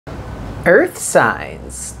Earth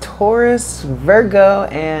signs, Taurus, Virgo,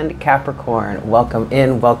 and Capricorn. Welcome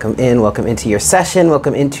in, welcome in, welcome into your session,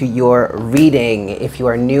 welcome into your reading. If you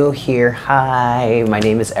are new here, hi, my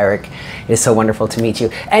name is Eric. It is so wonderful to meet you.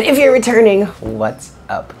 And if you're returning, what's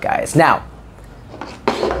up, guys? Now,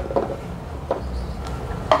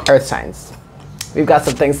 Earth signs. We've got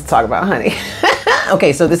some things to talk about, honey.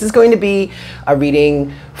 Okay, so this is going to be a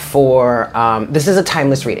reading for, this is a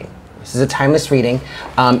timeless reading. This is a timeless reading,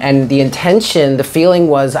 and the intention, the feeling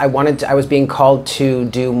was I was being called to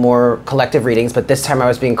do more collective readings, but this time I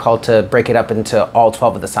was being called to break it up into all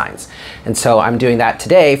 12 of the signs. And so I'm doing that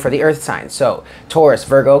today for the Earth signs. So Taurus,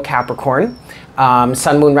 Virgo, Capricorn,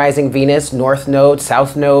 Sun, Moon, Rising, Venus, North Node,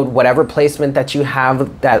 South Node, whatever placement that you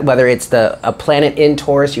have, that whether it's a planet in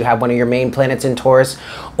Taurus, you have one of your main planets in Taurus,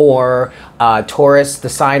 or Taurus, the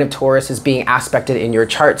sign of Taurus is being aspected in your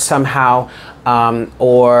chart somehow,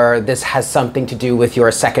 or this has something to do with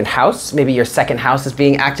your second house. Maybe your second house is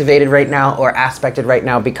being activated right now or aspected right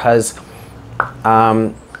now because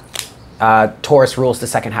Taurus rules the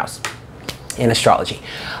second house in astrology.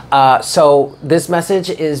 So this message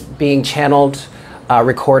is being channeled,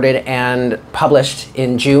 recorded, and published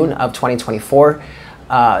in June of 2024.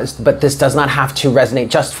 But this does not have to resonate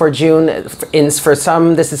just for June. For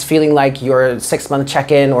some, this is feeling like your 6-month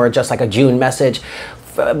check-in or just like a June message.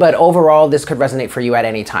 But overall, this could resonate for you at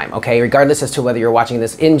any time, okay? Regardless as to whether you're watching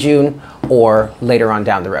this in June or later on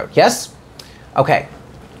down the road. Yes? Okay.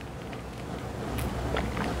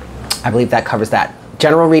 I believe that covers that.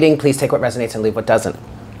 General reading, please take what resonates and leave what doesn't.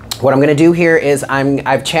 What I'm going to do here is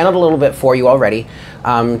I've channeled a little bit for you already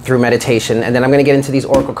through meditation, and then I'm going to get into these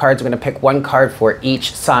oracle cards. I'm going to pick one card for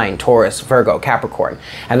each sign: Taurus, Virgo, Capricorn,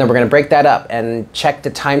 and then we're going to break that up and check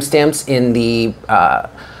the timestamps in the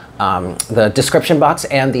description box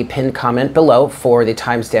and the pinned comment below for the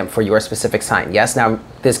timestamp for your specific sign. Yes, now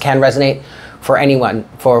this can resonate for anyone,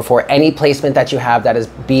 for any placement that you have that is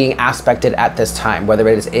being aspected at this time, whether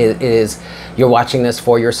it is you're watching this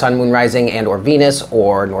for your Sun, Moon, Rising, and or Venus,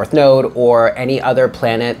 or North Node, or any other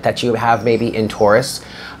planet that you have maybe in Taurus,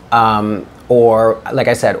 or like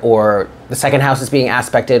I said, or the second house is being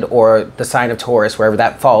aspected, or the sign of Taurus, wherever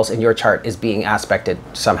that falls in your chart, is being aspected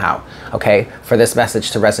somehow, okay, for this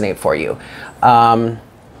message to resonate for you.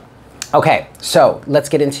 Okay, so let's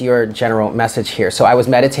get into your general message here. So I was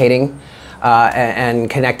meditating and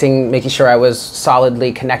connecting, making sure I was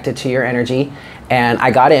solidly connected to your energy, and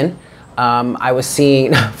I got in. I was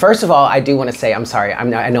seeing, first of all, I do want to say, I'm sorry,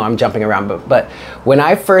 I know I'm jumping around, but when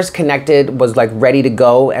I first connected, was like ready to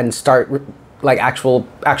go and start like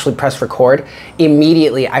actually press record,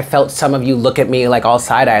 immediately I felt some of you look at me like all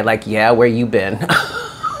side-eyed, like, yeah, where you been?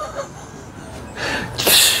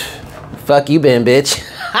 Fuck you been, bitch.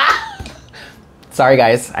 Sorry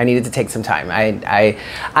guys, I needed to take some time. I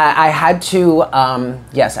had to,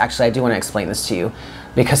 yes, actually I do want to explain this to you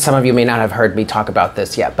because some of you may not have heard me talk about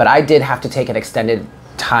this yet, but I did have to take an extended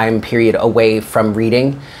time period away from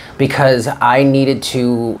reading because I needed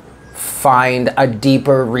to find a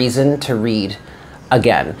deeper reason to read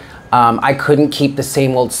again. I couldn't keep the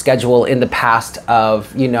same old schedule in the past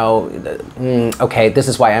of, you know, okay, this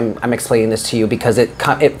is why I'm explaining this to you, because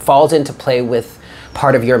it falls into play with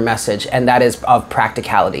part of your message, and that is of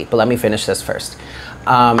practicality. But let me finish this first.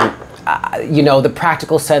 You know, the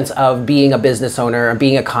practical sense of being a business owner,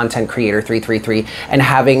 being a content creator, 333, and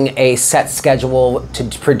having a set schedule to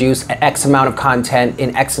produce X amount of content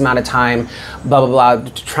in X amount of time, blah, blah, blah,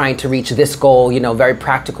 trying to reach this goal, you know, very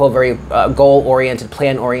practical, very goal-oriented,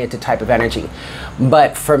 plan-oriented type of energy.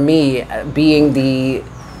 But for me, being the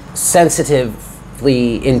sensitive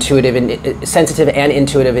and intuitive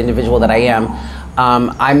individual that I am,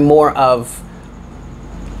 I'm more of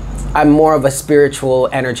a spiritual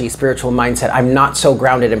energy, spiritual mindset. I'm not so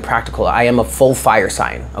grounded and practical. I am a full fire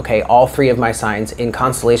sign, okay? All 3 of my signs in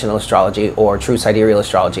constellational astrology or true sidereal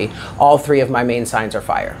astrology, all 3 of my main signs are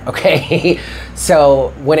fire, okay?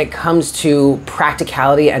 So when it comes to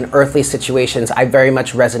practicality and earthly situations, I very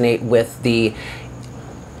much resonate with the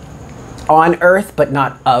on earth but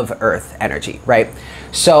not of earth energy, right?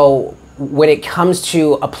 So when it comes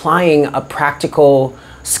to applying a practical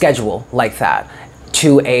schedule like that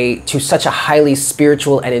to such a highly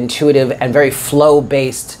spiritual and intuitive and very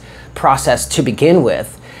flow-based process to begin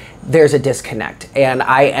with, there's a disconnect. And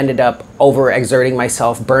I ended up overexerting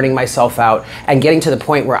myself, burning myself out, and getting to the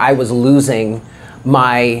point where I was losing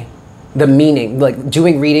the meaning. Like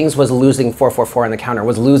doing readings was losing 444 on the counter,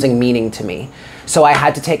 was losing meaning to me. So I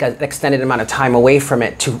had to take an extended amount of time away from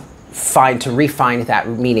it to refine that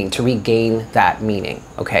meaning, to regain that meaning,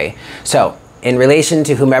 okay? So in relation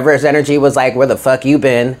to whomever's energy was like, where the fuck you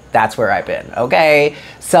been? That's where I've been. Okay.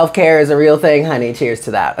 Self-care is a real thing, honey. Cheers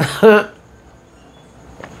to that.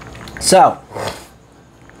 So,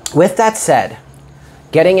 with that said,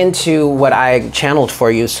 getting into what I channeled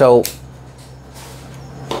for you. So,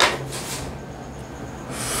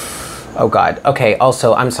 oh God. Okay.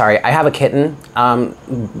 Also, I'm sorry. I have a kitten.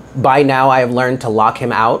 By now, I have learned to lock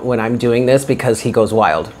him out when I'm doing this because he goes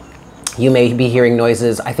wild. You may be hearing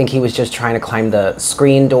noises. I think he was just trying to climb the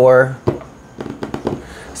screen door.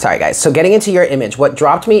 Sorry, guys. So getting into your image, what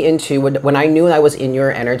dropped me into, when I knew I was in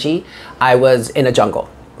your energy, I was in a jungle,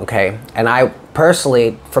 okay? And I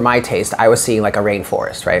personally, for my taste, I was seeing like a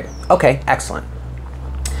rainforest, right? Okay, excellent.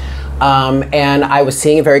 And I was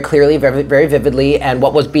seeing it very clearly, very, very vividly. And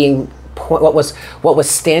what was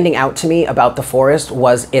standing out to me about the forest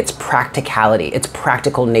was its practicality, its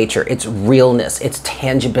practical nature, its realness, its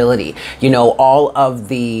tangibility. You know, all of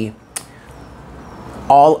the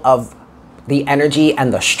energy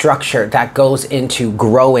and the structure that goes into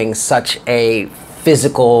growing such a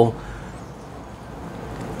physical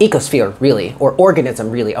ecosphere, really, or organism,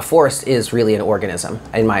 really. A forest is really an organism,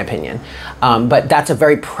 in my opinion. But that's a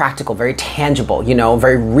very practical, very tangible, you know,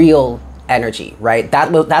 very real energy, right?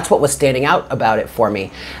 That's what was standing out about it for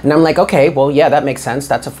me. And I'm like, okay, well, yeah, that makes sense.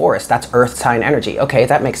 That's a forest. That's earth sign energy. Okay,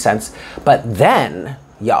 that makes sense. But then,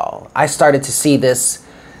 y'all, I started to see this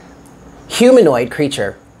humanoid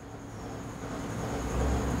creature.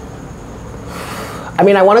 I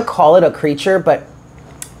mean, I want to call it a creature, but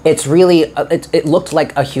it's really, it looked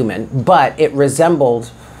like a human, but it resembled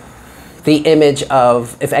the image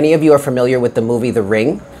of, if any of you are familiar with the movie The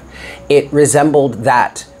Ring, it resembled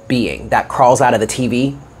that being that crawls out of the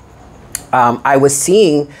TV. I was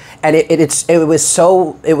seeing, and it was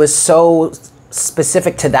so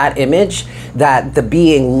specific to that image that the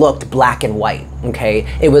being looked black and white. Okay,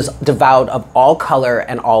 it was devoid of all color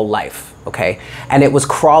and all life. Okay, and it was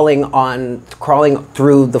crawling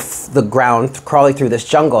through the ground, crawling through this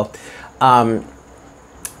jungle. And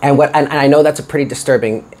I know that's a pretty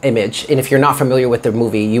disturbing image. And if you're not familiar with the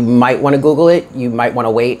movie, you might want to Google it. You might want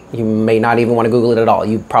to wait. You may not even want to Google it at all.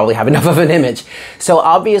 You probably have enough of an image. So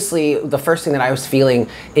obviously, the first thing that I was feeling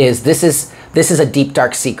is this is a deep,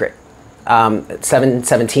 dark secret.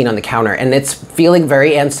 717 on the counter, and it's feeling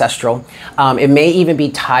very ancestral. It may even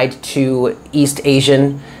be tied to East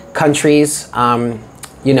Asian countries,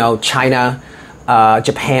 you know, China,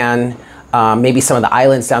 Japan, maybe some of the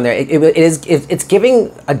islands down there. It's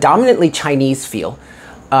giving a dominantly Chinese feel,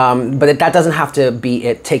 but that doesn't have to be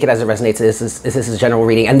it. Take it as it resonates. This is a general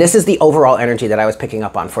reading, and this is the overall energy that I was picking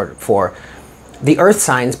up on for the earth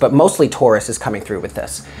signs, but mostly Taurus is coming through with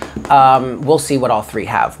this. We'll see what all three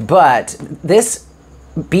have, but this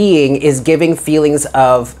being is giving feelings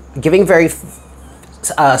of very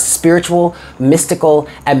spiritual, mystical,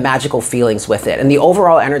 and magical feelings with it. And the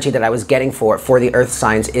overall energy that I was getting for the earth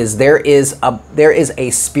signs is there is a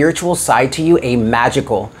spiritual side to you, a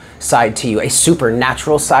magical side to you, a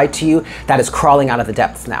supernatural side to you that is crawling out of the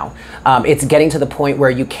depths now. It's getting to the point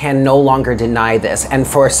where you can no longer deny this. And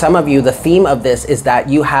for some of you, the theme of this is that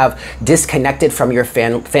you have disconnected from your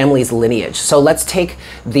family's lineage. So let's take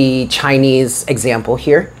the Chinese example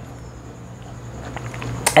here.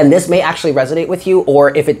 And this may actually resonate with you,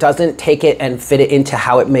 or if it doesn't, take it and fit it into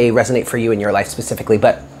how it may resonate for you in your life specifically.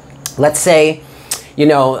 But let's say, you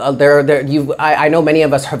know, I know many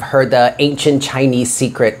of us have heard the ancient Chinese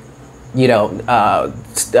secret, you know,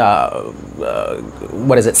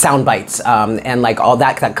 what is it, sound bites, and like all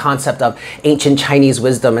that concept of ancient Chinese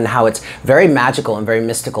wisdom and how it's very magical and very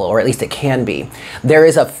mystical, or at least it can be. There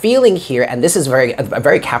is a feeling here, and this is a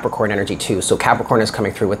very Capricorn energy too, so Capricorn is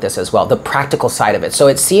coming through with this as well, the practical side of it. So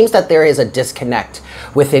it seems that there is a disconnect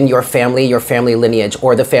within your family lineage,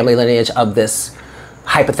 or the family lineage of this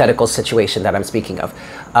hypothetical situation that I'm speaking of,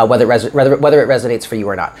 whether it resonates for you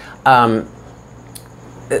or not.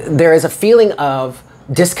 There is a feeling of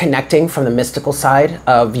disconnecting from the mystical side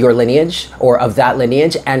of your lineage, or of that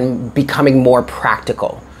lineage, and becoming more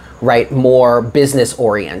practical, right? More business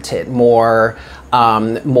oriented, more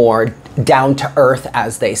down to earth,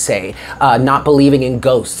 as they say, not believing in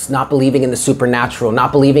ghosts, not believing in the supernatural,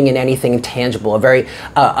 not believing in anything tangible, a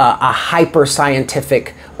hyper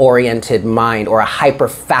scientific oriented mind, or a hyper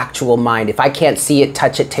factual mind. If I can't see it,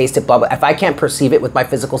 touch it, taste it, blah, blah, if I can't perceive it with my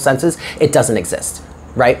physical senses, it doesn't exist,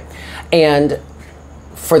 right? And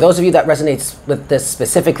for those of you that resonates with this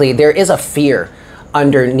specifically, there is a fear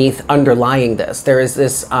underlying this. There is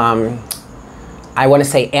this, I want to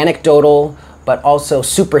say anecdotal, but also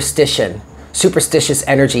superstition superstitious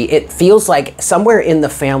energy. It feels like somewhere in the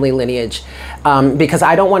family lineage, because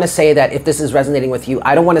I don't want to say that if this is resonating with you,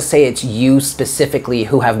 I don't want to say it's you specifically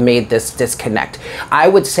who have made this disconnect. I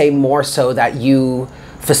would say more so that you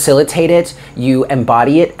facilitate it, you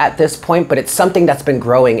embody it at this point, but it's something that's been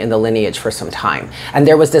growing in the lineage for some time. And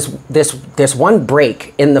there was this one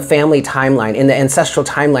break in the family timeline, in the ancestral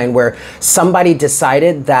timeline, where somebody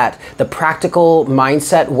decided that the practical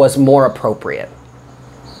mindset was more appropriate.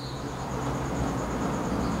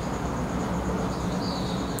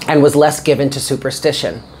 And was less given to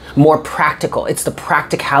superstition, more practical. It's the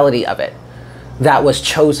practicality of it that was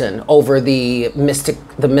chosen over the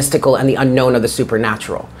mystical and the unknown of the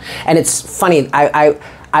supernatural. And it's funny, I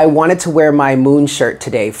wanted to wear my moon shirt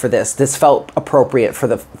today for this. This felt appropriate for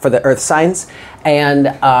the earth signs. And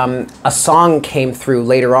a song came through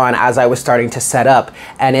later on as I was starting to set up,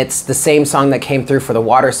 and it's the same song that came through for the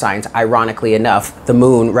water signs. Ironically enough, the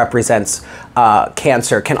moon represents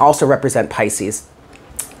Cancer, can also represent Pisces.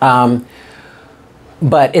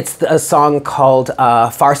 But it's a song called The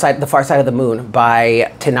Far Side of the Moon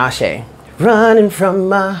by Tinashe. Running from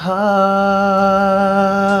my heart,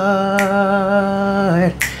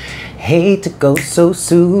 hate to go so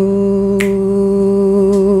soon.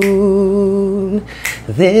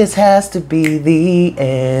 This has to be the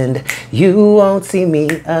end. You won't see me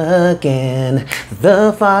again.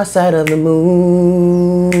 The far side of the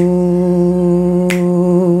moon.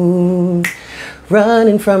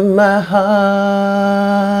 Running from my heart.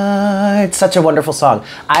 Such a wonderful song.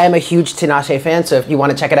 I am a huge Tinashe fan, so if you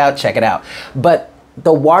want to check it out, check it out. But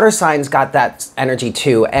the water signs got that energy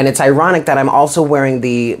too, and it's ironic that I'm also wearing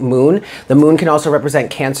the moon. The moon can also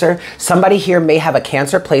represent Cancer. Somebody here may have a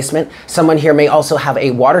Cancer placement. Someone here may also have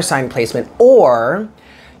a water sign placement, or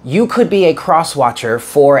you could be a cross watcher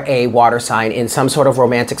for a water sign in some sort of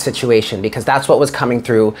romantic situation, because that's what was coming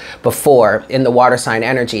through before in the water sign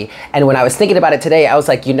energy. And when I was thinking about it today, I was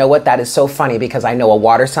like, you know what? That is so funny, because I know a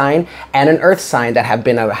water sign and an earth sign that have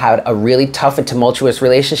had a really tough and tumultuous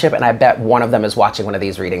relationship. And I bet one of them is watching one of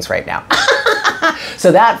these readings right now.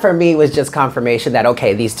 So that for me was just confirmation that,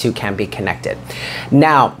 okay, these two can be connected.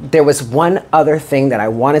 Now, there was one other thing that I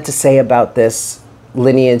wanted to say about this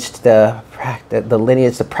lineage, the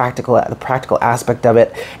lineage, the practical aspect of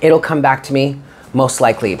it. It'll come back to me most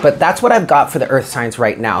likely, but that's what I've got for the earth signs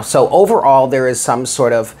right now. So overall, there is some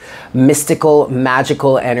sort of mystical,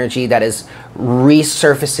 magical energy that is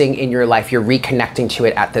resurfacing in your life. You're reconnecting to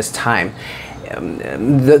it at this time.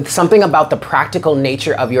 Something about the practical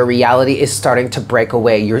nature of your reality is starting to break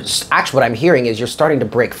away. Actually, what I'm hearing is you're starting to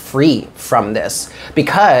break free from this,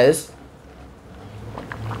 because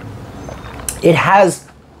it has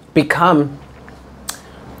become,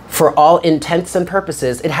 for all intents and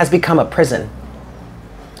purposes, it has become a prison,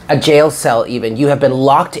 a jail cell even. You have been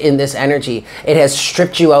locked in this energy. It has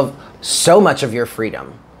stripped you of so much of your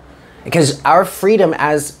freedom. Because our freedom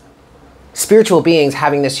as spiritual beings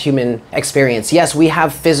having this human experience, yes, we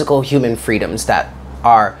have physical human freedoms that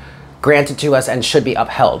are granted to us and should be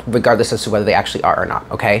upheld, regardless as to whether they actually are or not,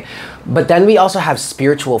 okay? But then we also have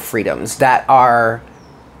spiritual freedoms that are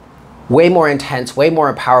way more intense, way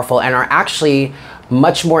more powerful, and are actually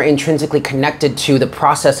much more intrinsically connected to the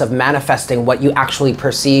process of manifesting what you actually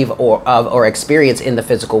perceive or experience in the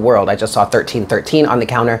physical world. I just saw 1313 on the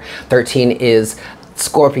counter. 13 is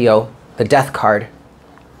Scorpio, the death card.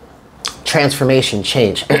 Transformation,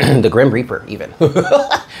 change, the Grim Reaper even.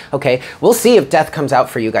 Okay, we'll see if death comes out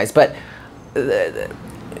for you guys. But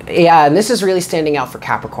yeah, and this is really standing out for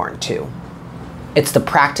Capricorn too. It's the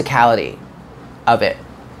practicality of it.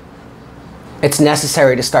 It's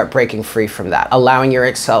necessary to start breaking free from that, allowing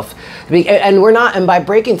yourself to be, and by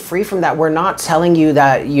breaking free from that, we're not telling you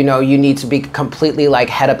that, you know, you need to be completely like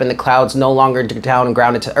head up in the clouds, no longer down and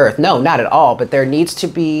grounded to earth. No, not at all. But there needs to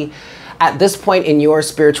be, at this point in your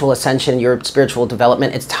spiritual ascension, your spiritual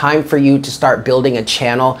development, it's time for you to start building a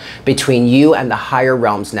channel between you and the higher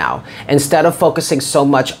realms now. Instead of focusing so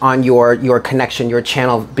much on your connection, your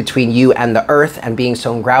channel between you and the earth, and being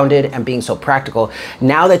so grounded and being so practical,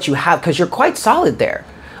 now that you have, because you're quite solid there.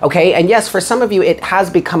 Okay, and yes, for some of you, it has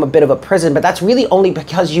become a bit of a prison, but that's really only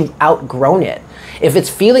because you've outgrown it. If it's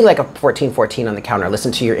feeling like a 1414 on the counter,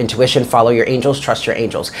 listen to your intuition, follow your angels, trust your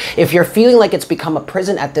angels. If you're feeling like it's become a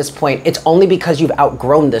prison at this point, it's only because you've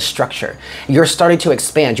outgrown this structure. You're starting to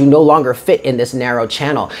expand. You no longer fit in this narrow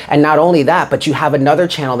channel. And not only that, but you have another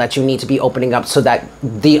channel that you need to be opening up so that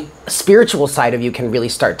the spiritual side of you can really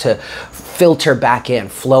start to filter back in,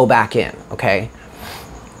 flow back in, okay?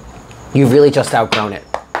 You've really just outgrown it,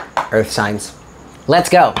 earth signs. Let's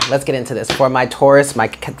go. Let's get into this. For my Taurus, my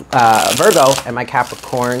Virgo, and my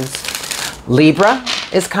Capricorns, Libra,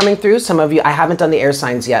 is coming through. Some of you, I haven't done the air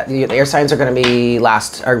signs yet. The air signs are going to be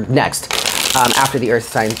last or next after the earth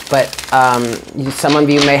signs. But some of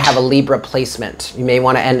you may have a Libra placement. You may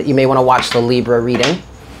want to watch the Libra reading.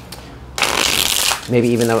 Maybe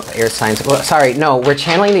even the air signs. Well, sorry, no, we're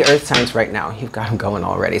channeling the earth signs right now. You've got them going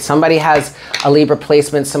already. Somebody has a Libra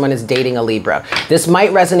placement. Someone is dating a Libra. This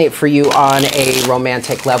might resonate for you on a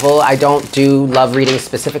romantic level. I don't do love readings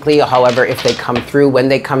specifically. However, if they come through, when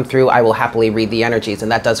they come through, I will happily read the energies.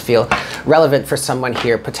 And that does feel relevant for someone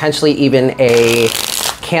here. Potentially even a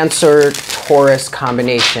Cancer Taurus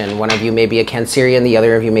combination. One of you may be a Cancerian, the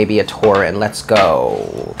other of you may be a Tauran. Let's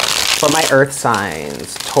go. For my earth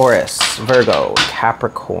signs, Taurus, Virgo,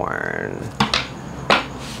 Capricorn.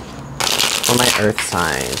 For my earth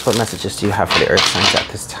signs, what messages do you have for the earth signs at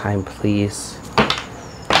this time, please?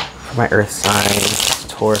 For my earth signs,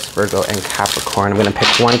 Taurus, Virgo, and Capricorn. I'm going to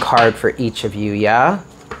pick one card for each of you, yeah?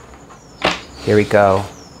 Here we go.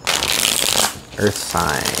 Earth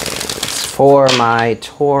signs. For my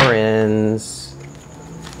Taurans.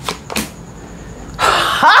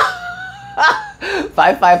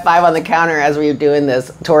 555 on the counter as we're doing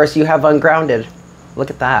this. Taurus, you have ungrounded. Look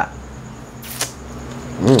at that.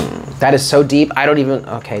 That is so deep. I don't even...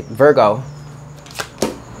 Okay, Virgo.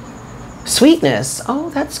 Sweetness. Oh,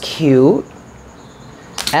 that's cute.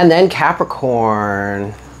 And then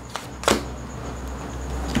Capricorn.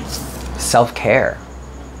 Self-care.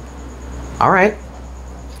 All right.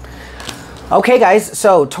 Okay, guys.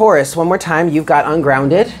 So, Taurus, one more time. You've got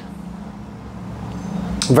ungrounded.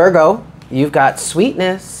 Virgo. You've got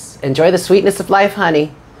sweetness. Enjoy the sweetness of life,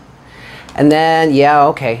 honey. And then, yeah,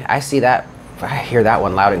 okay, I see that. I hear that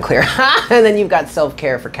one loud and clear. And then you've got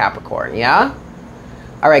self-care for Capricorn, yeah?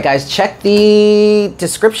 All right, guys, check the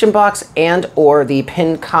description box and or the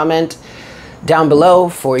pinned comment down below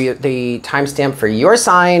for the timestamp for your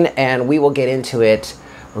sign, and we will get into it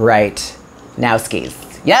right now,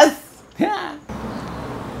 skis. Yes? Yeah.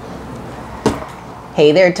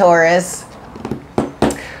 Hey there, Taurus.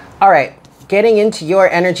 All right. Getting into your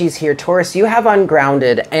energies here, Taurus, you have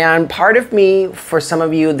ungrounded. And part of me, for some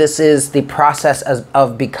of you, this is the process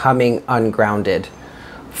of becoming ungrounded.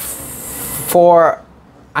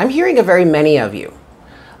 I'm hearing a very many of you,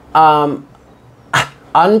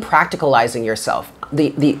 unpracticalizing yourself,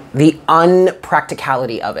 the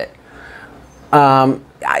unpracticality of it. I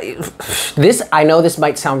know this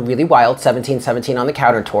might sound really wild, 1717 on the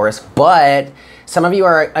counter, Taurus, but some of you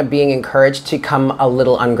are being encouraged to come a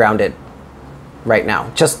little ungrounded right now.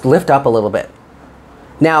 Just lift up a little bit.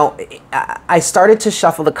 Now, I started to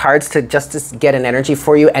shuffle the cards to get an energy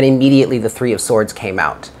for you, and immediately the Three of Swords came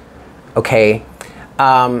out. Okay?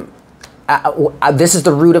 This is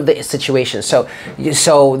the root of the situation. So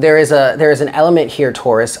there is an element here,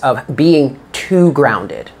 Taurus, of being too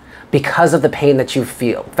grounded because of the pain that you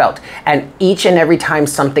felt. And each and every time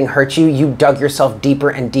something hurt you, you dug yourself deeper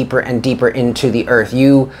and deeper and deeper into the earth.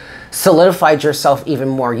 You solidified yourself even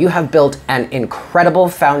more. You have built an incredible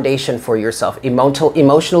foundation for yourself,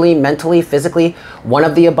 emotionally, mentally, physically, one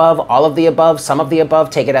of the above, all of the above, some of the above,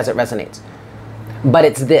 take it as it resonates. But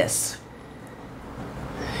it's this.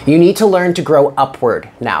 You need to learn to grow upward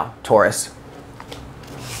now, Taurus.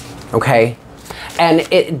 Okay? And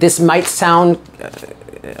this might sound...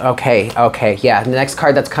 Okay, yeah. The next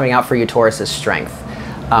card that's coming out for you, Taurus, is Strength.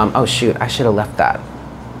 Oh, shoot. I should have left that.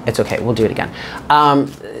 It's okay. We'll do it again.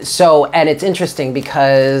 And it's interesting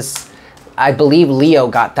because I believe Leo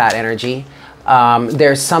got that energy.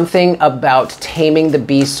 There's something about taming the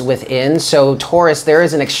beast within. So Taurus, there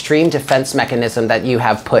is an extreme defense mechanism that you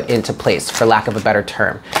have put into place, for lack of a better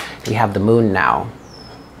term. We have the moon now.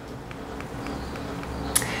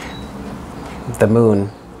 The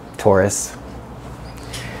moon, Taurus.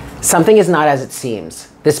 Something is not as it seems.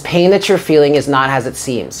 This pain that you're feeling is not as it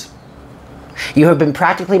seems. You have been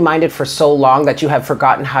practically minded for so long that you have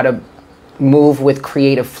forgotten how to move with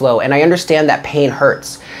creative flow. And I understand that pain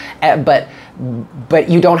hurts, but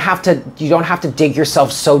you don't have to dig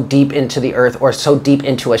yourself so deep into the earth, or so deep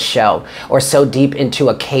into a shell, or so deep into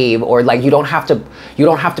a cave, or like you don't have to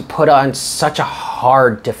put on such a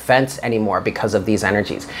hard defense anymore because of these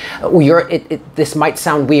energies. This might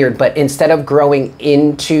sound weird, but instead of growing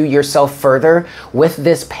into yourself further with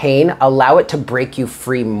this pain, allow it to break you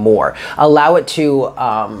free more. Allow it to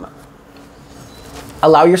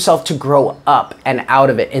allow yourself to grow up and out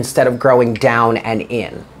of it instead of growing down and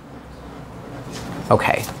in.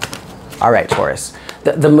 Okay. All right, Taurus.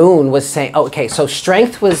 The moon was saying, okay, so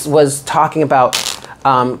Strength was talking about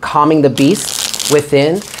calming the beast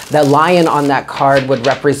within. The lion on that card would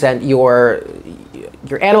represent your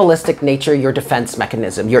animalistic nature, your defense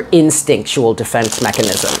mechanism, your instinctual defense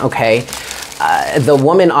mechanism, okay? the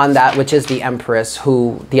woman on that, which is the Empress,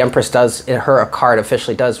 who the Empress does, her card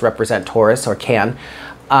officially does represent Taurus, or can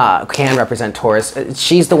represent Taurus.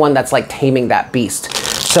 She's the one that's like taming that beast.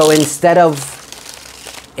 So instead of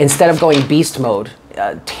going beast mode,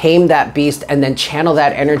 tame that beast and then channel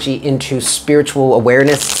that energy into spiritual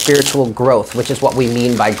awareness, spiritual growth, which is what we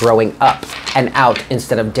mean by growing up and out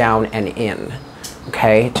instead of down and in.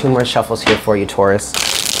 Okay, 2 more shuffles here for you, Taurus.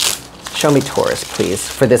 Show me Taurus, please,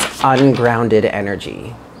 for this ungrounded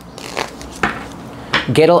energy.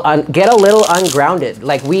 Get a little ungrounded.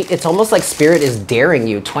 Like it's almost like Spirit is daring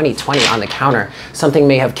you. 2020 on the counter. Something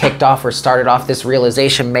may have kicked off or started off. This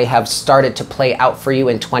realization may have started to play out for you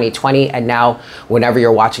in 2020. And now whenever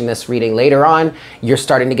you're watching this reading later on, you're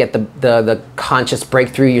starting to get the conscious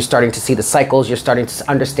breakthrough. You're starting to see the cycles. You're starting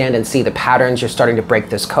to understand and see the patterns. You're starting to break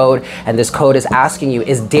this code. And this code is asking you,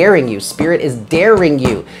 is daring you. Spirit is daring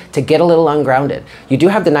you to get a little ungrounded. You do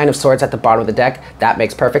have the 9 of Swords at the bottom of the deck. That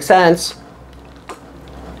makes perfect sense.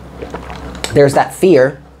 There's that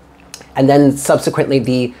fear, and then subsequently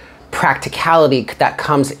the practicality that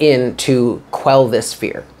comes in to quell this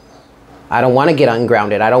fear. I don't want to get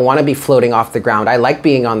ungrounded. I don't want to be floating off the ground. I like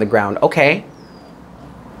being on the ground. Okay.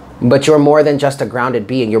 But you're more than just a grounded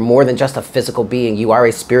being. You're more than just a physical being. You are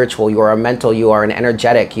a spiritual, you are a mental, you are an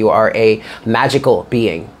energetic, you are a magical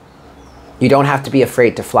being. You don't have to be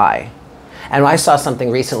afraid to fly. And I saw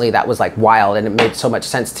something recently that was like wild, and it made so much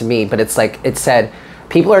sense to me, but it's like, it said,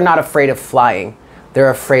 people are not afraid of flying. They're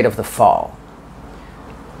afraid of the fall.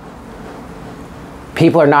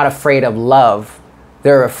 People are not afraid of love.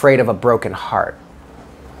 They're afraid of a broken heart.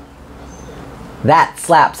 That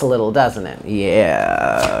slaps a little, doesn't it?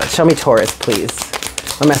 Yeah. Show me Taurus, please.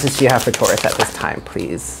 What message do you have for Taurus at this time,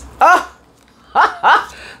 please? Oh!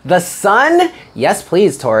 The sun? Yes,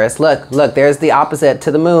 please, Taurus. Look, there's the opposite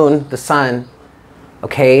to the moon, the sun.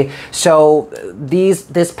 Okay, so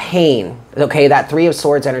this pain, okay, that 3 of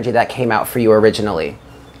Swords energy that came out for you originally,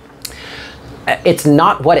 it's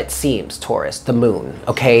not what it seems, Taurus, the moon,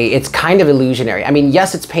 okay? It's kind of illusionary. I mean,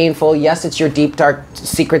 yes, it's painful. Yes, it's your deep, dark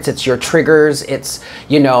secrets. It's your triggers. It's,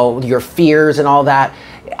 you know, your fears and all that.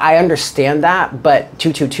 I understand that, but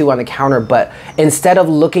 222 on the counter, but instead of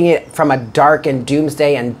looking at it from a dark and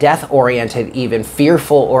doomsday and death-oriented, even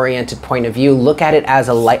fearful-oriented point of view, look at it as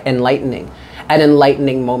an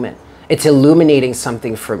enlightening moment. It's illuminating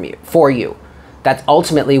something for you that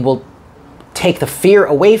ultimately will take the fear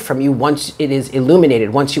away from you once it is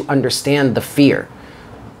illuminated, once you understand the fear.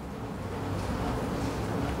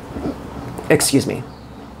 Excuse me.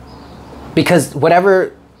 Because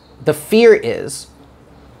whatever the fear is,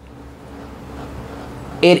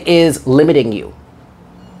 it is limiting you.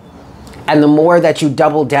 And the more that you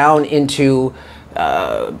double down into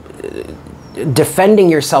defending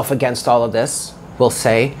yourself against all of this, we'll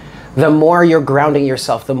say, the more you're grounding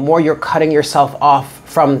yourself, the more you're cutting yourself off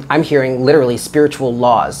from, I'm hearing literally spiritual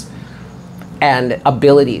laws and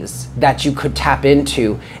abilities that you could tap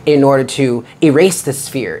into in order to erase this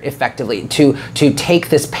fear effectively, to take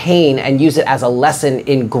this pain and use it as a lesson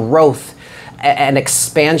in growth and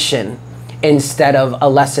expansion instead of a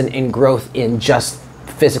lesson in growth in just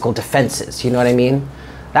physical defenses. You know what I mean?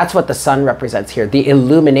 That's what the sun represents here, the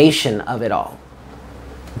illumination of it all.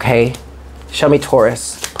 Okay, show me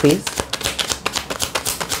Taurus, please.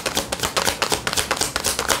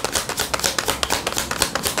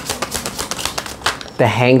 The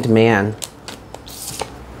Hanged Man.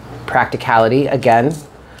 Practicality, again.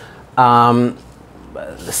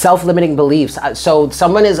 Self-limiting beliefs. So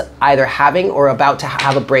someone is either having or about to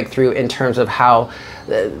have a breakthrough in terms of how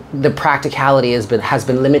the practicality has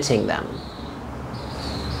been limiting them.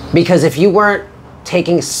 Because if you weren't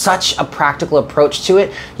taking such a practical approach to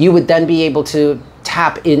it, you would then be able to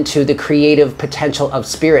tap into the creative potential of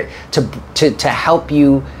spirit to help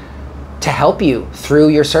you through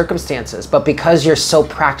your circumstances. But because you're so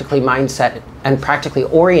practically mindset and practically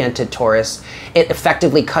oriented, Taurus, it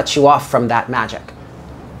effectively cuts you off from that magic.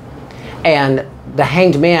 And the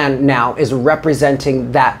Hanged Man now is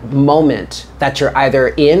representing that moment that you're either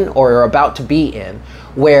in or are about to be in,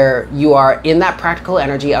 where you are in that practical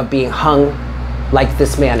energy of being hung like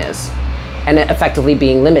this man is, and effectively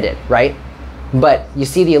being limited, right? But you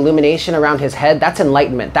see the illumination around his head, that's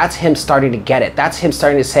enlightenment. That's him starting to get it. That's him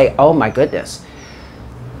starting to say, oh my goodness,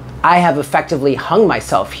 I have effectively hung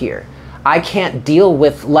myself here. I can't deal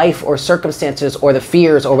with life or circumstances or the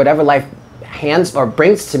fears or whatever life hands or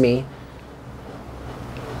brings to me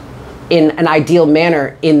in an ideal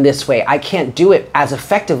manner in this way. I can't do it as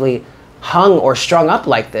effectively hung or strung up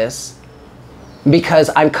like this because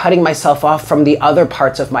I'm cutting myself off from the other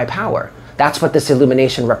parts of my power. That's what this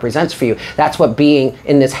illumination represents for you. That's what being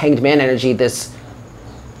in this Hanged Man energy, this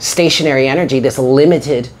stationary energy, this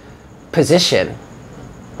limited position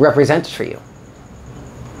represents for you.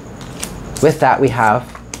 With that, we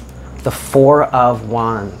have the Four of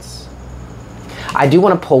Wands. I do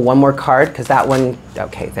want to pull one more card because that one,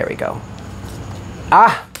 okay, there we go.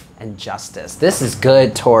 Ah, and Justice. This is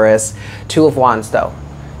good, Taurus. Two of Wands, though.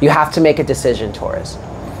 You have to make a decision, Taurus.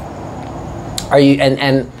 Are you,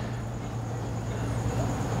 and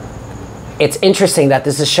it's interesting that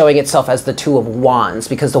this is showing itself as the Two of Wands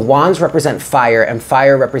because the Wands represent fire and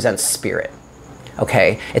fire represents spirit.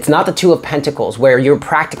 Okay, it's not the Two of Pentacles where you're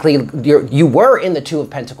practically, you were in the Two of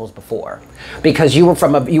Pentacles before because you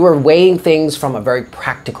were weighing things from a very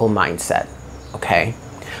practical mindset. Okay,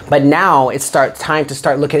 but now it's time to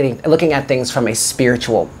start looking at things from a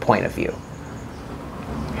spiritual point of view.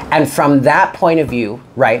 And from that point of view,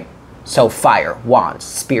 right? So fire, wands,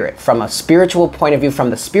 spirit, from a spiritual point of view, from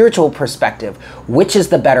the spiritual perspective, which is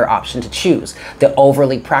the better option to choose? The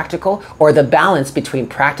overly practical or the balance between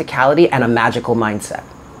practicality and a magical mindset?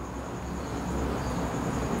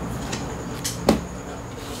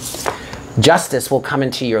 Justice will come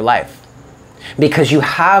into your life because you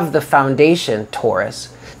have the foundation, Taurus,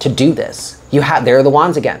 to do this. There are the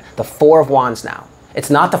wands again, the Four of Wands now. It's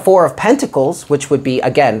not the Four of Pentacles, which would be,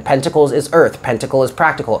 again, Pentacles is earth, Pentacle is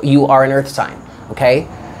practical. You are an earth sign, okay?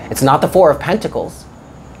 It's not the Four of Pentacles,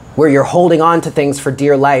 where you're holding on to things for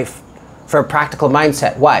dear life, for a practical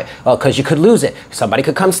mindset. Why? Well, because you could lose it. Somebody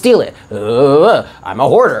could come steal it. I'm a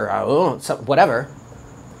hoarder, whatever,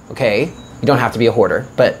 okay? You don't have to be a hoarder,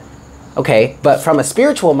 but, okay. But from a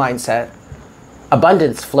spiritual mindset,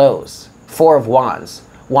 abundance flows. Four of Wands.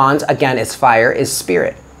 Wands, again, is fire, is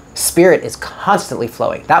spirit. Spirit is constantly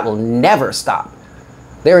flowing. That will never stop.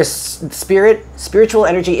 There is spiritual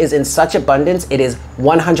energy is in such abundance. It is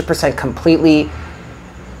 100% completely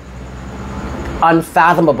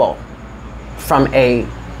unfathomable from a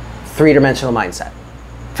three-dimensional mindset,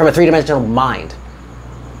 from a three-dimensional mind.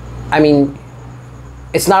 I mean,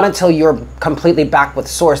 it's not until you're completely back with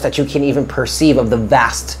source that you can even perceive of the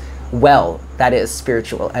vast well that is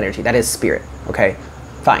spiritual energy, that is spirit, okay?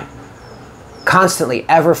 Fine. Constantly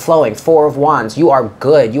ever flowing, Four of Wands. You are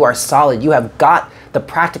good, you are solid, you have got the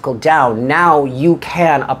practical down. Now you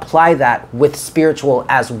can apply that with spiritual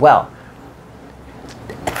as well.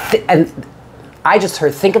 And I just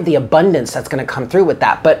heard, think of the abundance that's going to come through with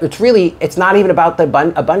that. But it's not even about the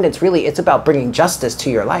abundance, really. It's about bringing justice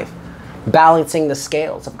to your life, balancing the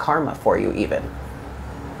scales of karma for you even.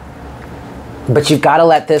 But you've got to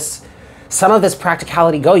let some of this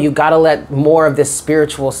practicality go. You've got to let more of this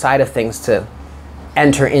spiritual side of things to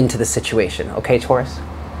enter into the situation. Okay, Taurus?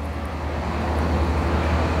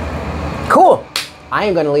 Cool. I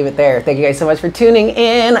am going to leave it there. Thank you guys so much for tuning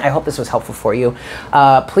in. I hope this was helpful for you.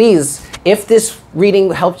 Please, if this reading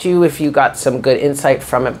helped you, if you got some good insight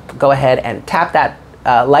from it, go ahead and tap that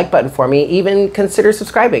like button for me. Even consider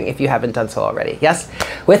subscribing if you haven't done so already. Yes?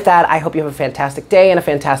 With that, I hope you have a fantastic day and a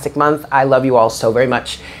fantastic month. I love you all so very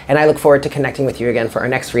much. And I look forward to connecting with you again for our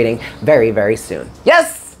next reading very, very soon.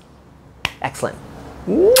 Yes! Excellent.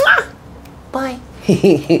 Mwah! Bye.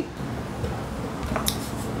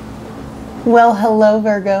 Well, hello,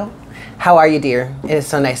 Virgo. How are you, dear? It is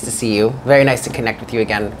so nice to see you. Very nice to connect with you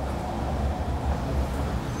again.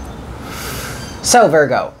 So,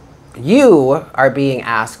 Virgo, you are being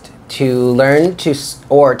asked to learn to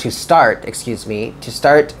start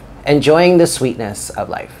enjoying the sweetness of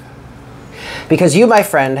life. Because you, my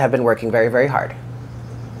friend, have been working very, very hard.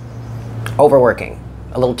 Overworking.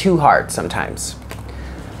 A little too hard sometimes.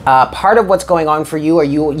 Part of what's going on for you are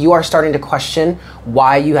you are starting to question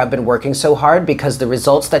why you have been working so hard, because the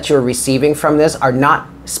results that you're receiving from this are not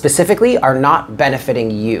benefiting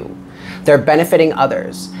you. They're benefiting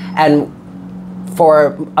others. And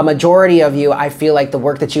for a majority of you, I feel like the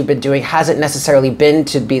work that you've been doing hasn't necessarily been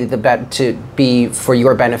to be for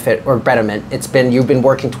your benefit or betterment. It's been, you've been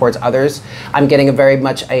working towards others. I'm getting a very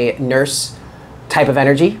much a nurse type of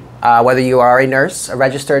energy. Whether you are a nurse, a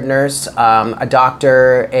registered nurse, a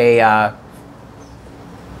doctor,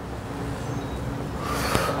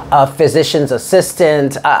 a physician's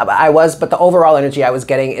assistant, but the overall energy I was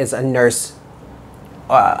getting is a nurse,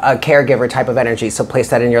 a caregiver type of energy. So place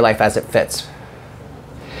that in your life as it fits.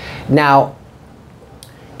 Now,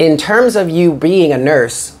 in terms of you being a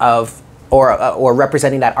nurse or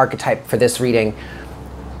representing that archetype for this reading,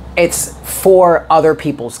 it's for other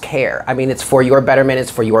people's care. I mean, it's for your betterment.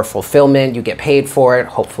 It's for your fulfillment. You get paid for it.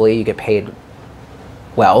 Hopefully you get paid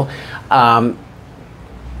well. But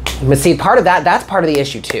see, part of that's part of the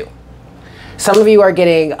issue too. Some of you are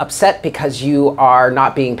getting upset because you are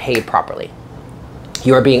not being paid properly.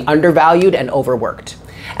 You are being undervalued and overworked.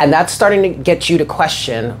 And that's starting to get you to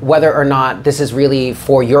question whether or not this is really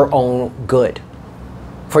for your own good,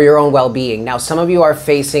 for your own well-being. Now, some of you are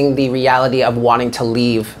facing the reality of wanting to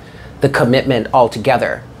leave the commitment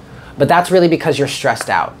altogether, but that's really because you're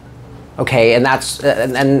stressed out. Okay, and that's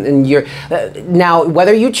and you're now,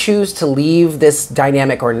 whether you choose to leave this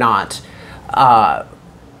dynamic or not,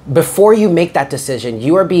 before you make that decision,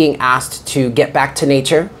 you are being asked to get back to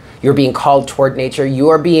nature. You're being called toward nature. You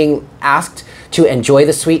are being asked to enjoy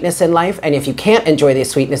the sweetness in life. And if you can't enjoy the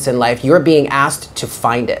sweetness in life, you're being asked to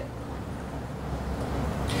find it.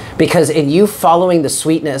 Because in you following the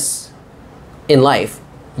sweetness in life,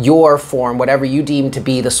 your form, whatever you deem to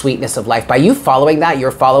be the sweetness of life, by you following that, you're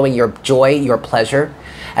following your joy, your pleasure.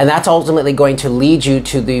 And that's ultimately going to lead you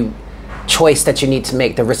to the choice that you need to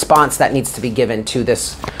make, the response that needs to be given to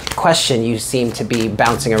this question you seem to be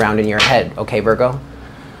bouncing around in your head. Okay, Virgo?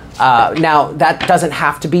 Now, that doesn't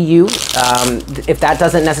have to be you. If that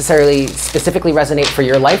doesn't necessarily specifically resonate for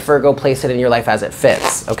your life, Virgo, place it in your life as it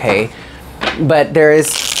fits, okay? But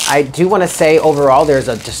I do want to say overall, there's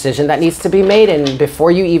a decision that needs to be made. And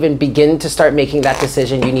before you even begin to start making that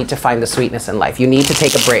decision, you need to find the sweetness in life. You need to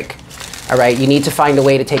take a break, all right? You need to find a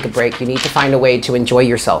way to take a break. You need to find a way to enjoy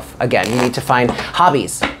yourself. Again, you need to find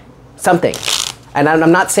hobbies, something. And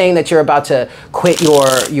I'm not saying that you're about to quit your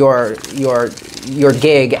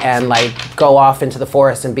gig and like go off into the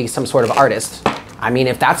forest and be some sort of artist. I mean,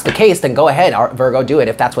 if that's the case, then go ahead, Virgo, do it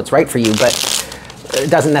if that's what's right for you. But it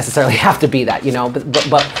doesn't necessarily have to be that, you know.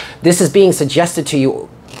 But this is being suggested to you,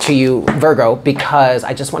 Virgo, because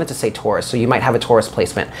I just wanted to say Taurus, so you might have a Taurus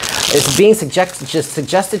placement. It's being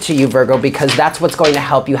suggested to you, Virgo, because that's what's going to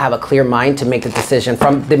help you have a clear mind to make the decision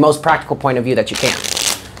from the most practical point of view that you can.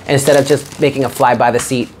 Instead of just making a fly by the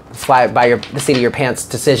seat of your pants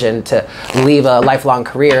decision to leave a lifelong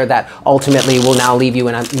career that ultimately will now leave you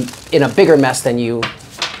in a bigger mess than you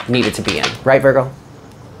needed to be in. Right, Virgo?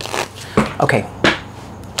 Okay.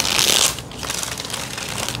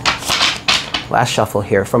 Last shuffle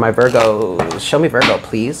here for my Virgo. Show me Virgo,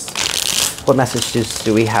 please. What messages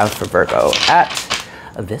do we have for Virgo at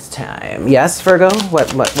this time? Yes, Virgo?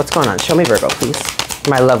 What's going on? Show me Virgo, please.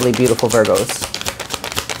 My lovely, beautiful Virgos.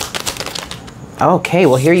 Okay,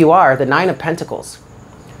 well, here you are, the Nine of Pentacles.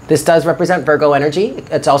 This does represent Virgo energy.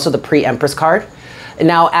 It's also the pre-Empress card.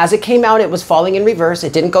 Now, as it came out, it was falling in reverse.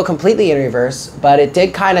 It didn't go completely in reverse, but it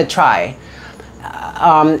did kind of try.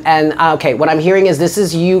 Okay, what I'm hearing is this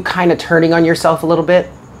is you kind of turning on yourself a little bit,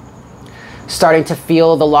 starting to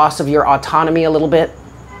feel the loss of your autonomy a little bit,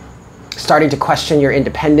 starting to question your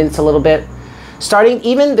independence a little bit.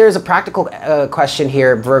 There's a practical question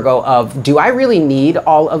here, Virgo, of do I really need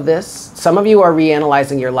all of this? Some of you are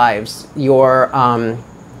reanalyzing your lives, your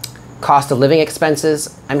cost of living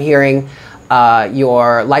expenses, I'm hearing,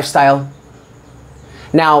 your lifestyle.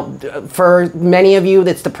 Now, for many of you,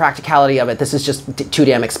 that's the practicality of it. This is just too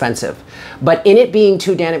damn expensive. But in it being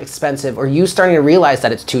too damn expensive, or you starting to realize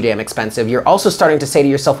that it's too damn expensive, you're also starting to say to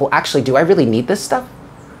yourself, well, actually, do I really need this stuff?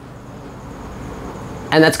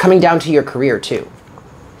 And that's coming down to your career too.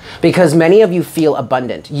 Because many of you feel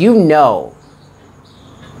abundant. You know,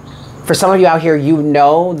 for some of you out here, you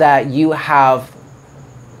know that you have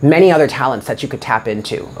many other talents that you could tap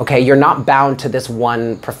into, okay? You're not bound to this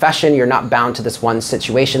one profession. You're not bound to this one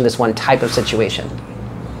situation, this one type of situation.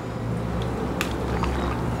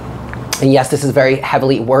 And yes, this is very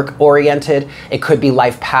heavily work-oriented. It could be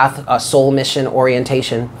life path, a soul mission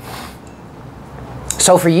orientation.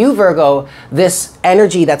 So for you, Virgo, this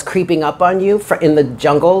energy that's creeping up on you in the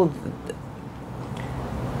jungle,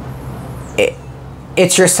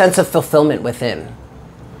 it's your sense of fulfillment within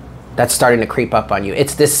that's starting to creep up on you.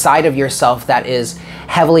 It's this side of yourself that is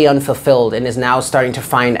heavily unfulfilled and is now starting to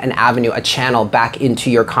find an avenue, a channel back into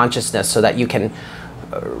your consciousness so that you can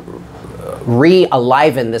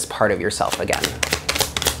re-aliven this part of yourself again.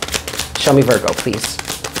 Show me Virgo, please.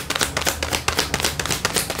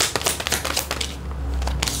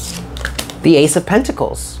 The Ace of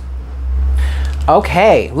Pentacles.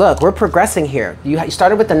 Okay, look, we're progressing here. You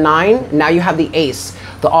started with the 9, now you have the Ace.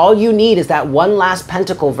 All you need is that one last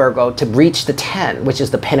pentacle, Virgo, to reach the 10, which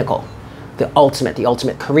is the pinnacle, the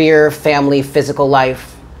ultimate career, family, physical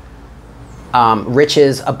life,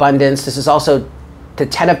 riches, abundance. This is also the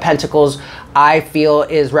 10 of Pentacles, I feel,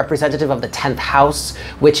 is representative of the 10th house,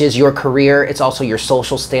 which is your career. It's also your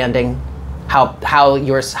social standing.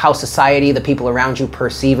 how society, the people around you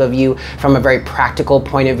perceive of you from a very practical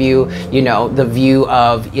point of view. You know, the view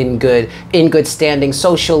of in good standing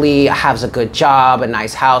socially, has a good job, a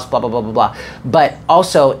nice house, blah, blah, blah, blah, blah. But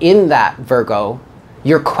also in that, Virgo,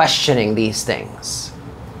 you're questioning these things.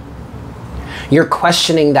 You're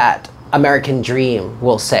questioning that American dream,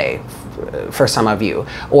 we'll say, for some of you,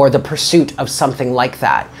 or the pursuit of something like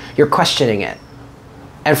that. You're questioning it.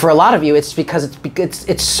 And for a lot of you, it's because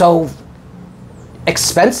it's so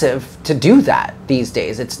expensive to do that these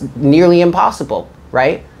days. It's nearly impossible,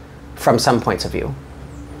 right? From some points of view.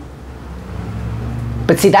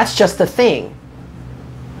 But see, that's just the thing.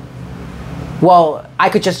 Well, I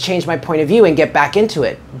could just change my point of view and get back into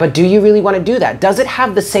it. But do you really want to do that? Does it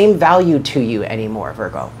have the same value to you anymore,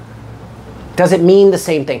 Virgo? Does it mean the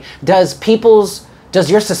same thing? Does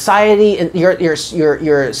your society,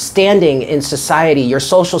 your standing in society, your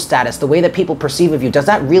social status, the way that people perceive of you, does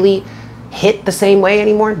that really hit the same way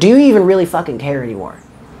anymore? Do you even really fucking care anymore?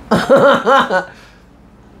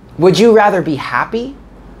 Would you rather be happy?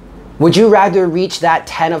 Would you rather reach that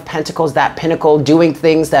 10 of Pentacles, that pinnacle, doing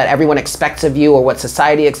things that everyone expects of you, or what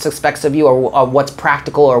society expects of you, or what's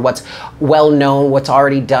practical, or what's well known, what's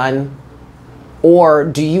already done? Or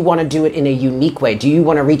do you want to do it in a unique way? Do you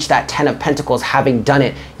want to reach that 10 of Pentacles having done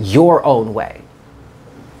it your own way?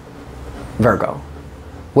 Virgo.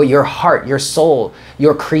 What your heart, your soul,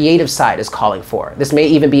 your creative side is calling for. This may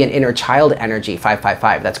even be an inner child energy,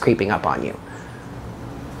 555, that's creeping up on you.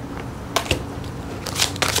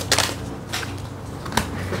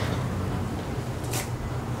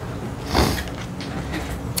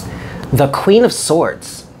 The Queen of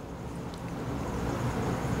Swords.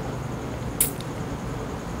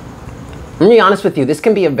 I'm gonna be honest with you, this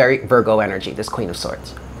can be a very Virgo energy, this Queen of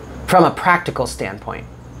Swords, from a practical standpoint.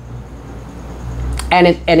 And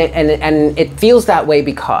it feels that way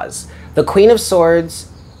because the Queen of Swords,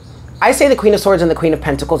 I say the Queen of Swords and the Queen of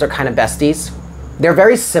Pentacles are kind of besties. They're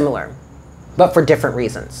very similar, but for different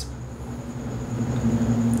reasons.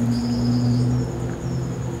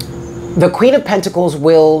 The Queen of Pentacles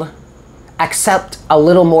will accept a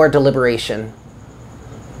little more deliberation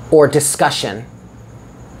or discussion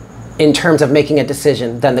in terms of making a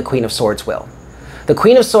decision than the Queen of Swords will. The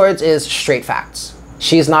Queen of Swords is straight facts.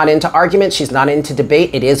 She's not into arguments. She's not into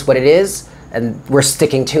debate. It is what it is, and we're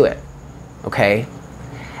sticking to it, okay?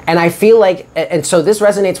 And I feel like, and so this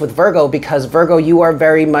resonates with Virgo because Virgo, you are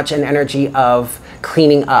very much an energy of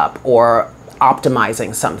cleaning up or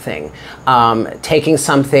optimizing something, taking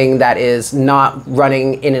something that is not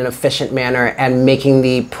running in an efficient manner and making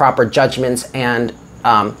the proper judgments and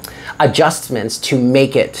adjustments to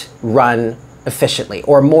make it run efficiently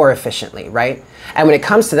or more efficiently, right? And when it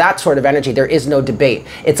comes to that sort of energy, there is no debate.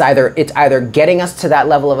 It's either getting us to that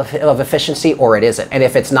level of efficiency or it isn't. And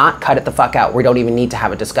if it's not, cut it the fuck out. We don't even need to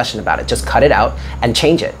have a discussion about it. Just cut it out and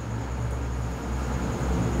change it.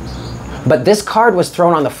 But this card was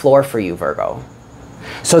thrown on the floor for you, Virgo.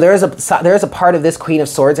 So there is a part of this Queen of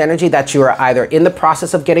Swords energy that you are either in the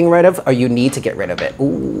process of getting rid of or you need to get rid of it.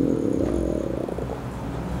 Ooh.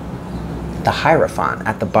 The Hierophant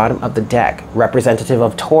at the bottom of the deck, representative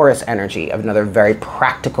of Taurus energy, of another very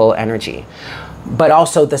practical energy, but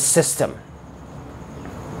also the system.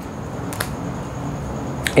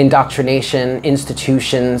 Indoctrination,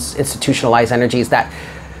 institutions, institutionalized energies, that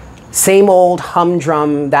same old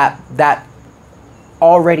humdrum, that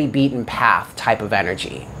already beaten path type of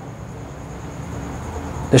energy.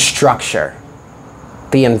 The structure,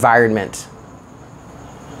 the environment.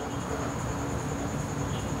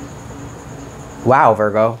 Wow,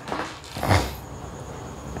 Virgo.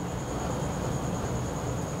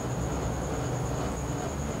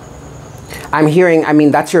 I'm hearing, I mean,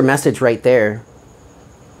 that's your message right there.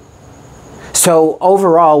 So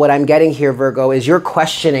overall, what I'm getting here, Virgo, is you're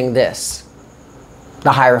questioning this.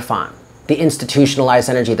 The Hierophant, the institutionalized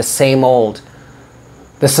energy, the same old,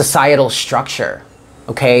 the societal structure,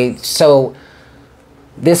 okay? So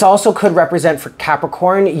this also could represent for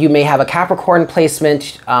Capricorn. You may have a Capricorn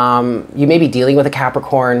placement. You may be dealing with a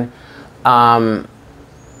Capricorn. But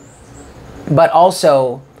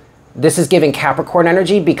also, this is giving Capricorn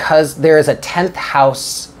energy because there is a 10th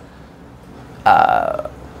house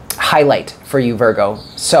highlight for you, Virgo.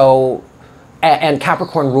 So, and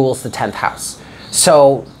Capricorn rules the 10th house.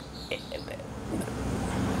 So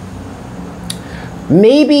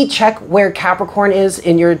maybe check where Capricorn is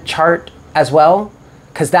in your chart as well,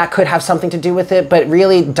 because that could have something to do with it. But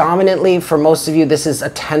really, dominantly, for most of you, this is a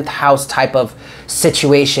 10th house type of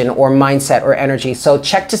situation or mindset or energy. So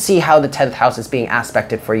check to see how the 10th house is being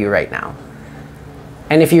aspected for you right now.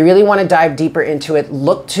 And if you really want to dive deeper into it,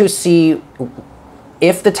 look to see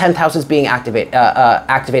if the 10th house is being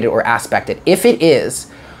activated or aspected. If it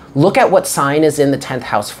is, look at what sign is in the 10th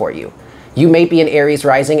house for you. You may be an Aries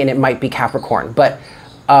rising and it might be Capricorn, but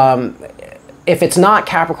if it's not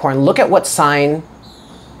Capricorn, look at what sign.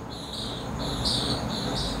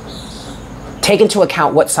 Take into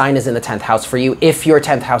account what sign is in the 10th house for you if your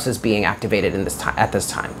 10th house is being activated in this time, at this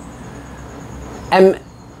time. And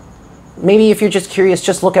maybe if you're just curious,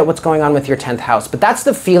 just look at what's going on with your 10th house. But that's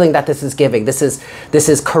the feeling that this is giving. This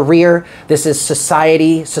is career, this is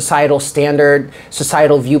society, societal standard,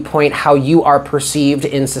 societal viewpoint, how you are perceived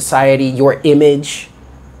in society, your image,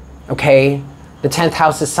 okay? The 10th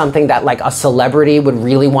house is something that like a celebrity would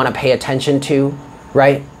really want to pay attention to,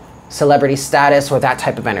 right? Celebrity status or that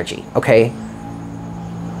type of energy, okay?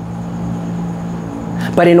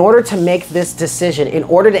 But in order to make this decision, in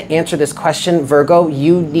order to answer this question, Virgo,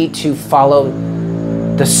 you need to follow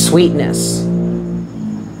the sweetness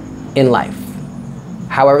in life.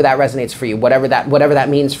 However that resonates for you, whatever that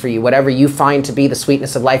means for you, whatever you find to be the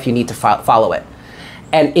sweetness of life, you need to follow it.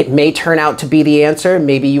 And it may turn out to be the answer.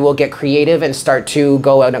 Maybe you will get creative and start to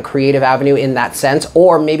go on a creative avenue in that sense.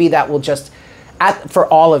 Or maybe that will just, for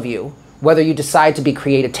all of you, whether you decide to be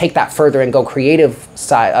creative, take that further and go creative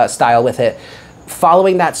style with it.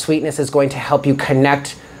 Following that sweetness is going to help you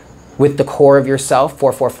connect with the core of yourself,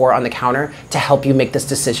 444 on the counter, to help you make this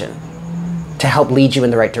decision, to help lead you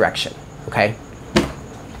in the right direction, okay?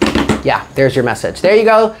 Yeah, there's your message. There you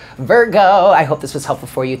go, Virgo. I hope this was helpful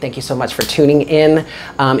for you. Thank you so much for tuning in.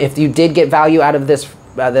 If you did get value out of this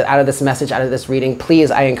message, out of this reading,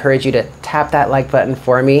 please, I encourage you to tap that like button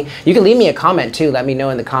for me. You can leave me a comment too. Let me know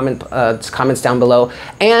in the comments down below.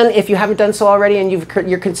 And if you haven't done so already and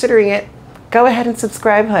you're considering it, go ahead and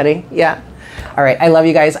subscribe, honey. Yeah. All right. I love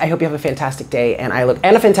you guys. I hope you have a fantastic day and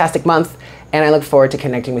a fantastic month. And I look forward to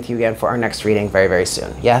connecting with you again for our next reading very, very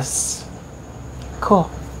soon. Yes.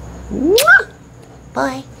 Cool. Mwah!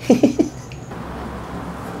 Bye.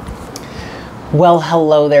 Well,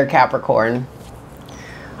 hello there, Capricorn.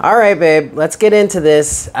 All right, babe, let's get into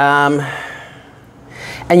this. And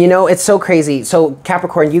you know, it's so crazy. So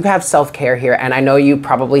Capricorn, you have self-care here. And I know you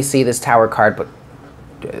probably see this Tower card, but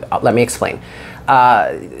let me explain.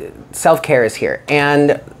 Self-care is here.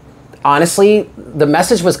 And honestly, the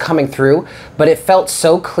message was coming through, but it felt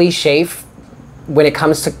so cliche when it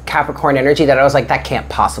comes to Capricorn energy that I was like, that can't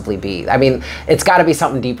possibly be. I mean, it's got to be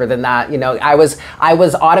something deeper than that. You know, I was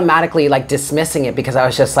automatically like dismissing it because I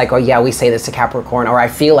was just like, oh yeah, we say this to Capricorn, or I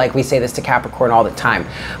feel like we say this to Capricorn all the time.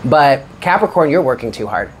 But Capricorn, you're working too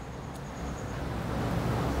hard.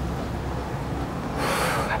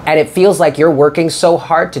 And it feels like you're working so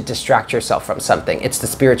hard to distract yourself from something. It's the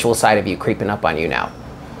spiritual side of you creeping up on you now.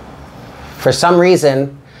 For some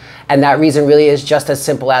reason, and that reason really is just as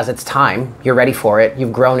simple as it's time. You're ready for it.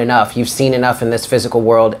 You've grown enough. You've seen enough in this physical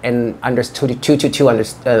world and under 222 on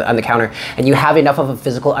the counter. And you have enough of a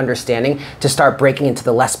physical understanding to start breaking into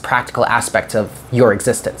the less practical aspects of your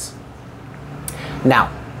existence. Now,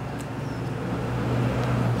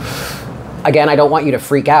 again, I don't want you to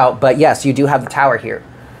freak out, but yes, you do have the Tower here.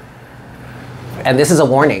 And this is a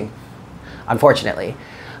warning, unfortunately.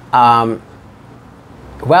 Well,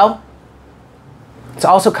 it's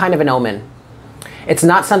also kind of an omen. It's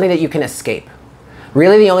not something that you can escape.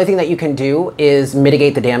 Really, the only thing that you can do is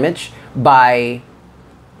mitigate the damage by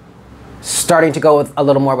starting to go with a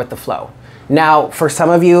little more with the flow. Now, for some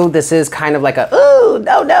of you, this is kind of like a, ooh,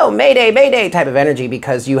 no, mayday, mayday type of energy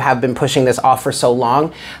because you have been pushing this off for so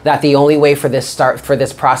long that the only way for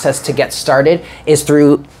this process to get started is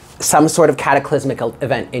through some sort of cataclysmic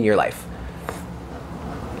event in your life.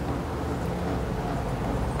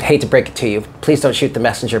 Hate to break it to you. Please don't shoot the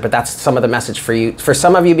messenger, but that's some of the message for you. For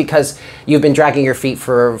some of you, because you've been dragging your feet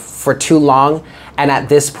for too long. And at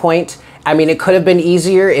this point, I mean, it could have been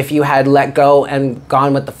easier if you had let go and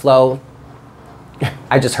gone with the flow.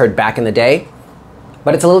 I just heard back in the day,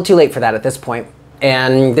 but it's a little too late for that at this point.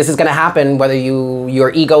 And this is going to happen whether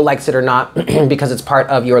your ego likes it or not, because it's part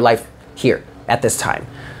of your life here at this time,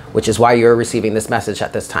 which is why you're receiving this message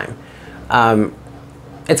at this time.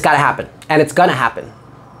 It's got to happen, and it's going to happen,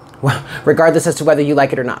 regardless as to whether you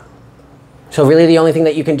like it or not. So really the only thing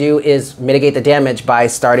that you can do is mitigate the damage by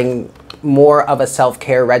starting more of a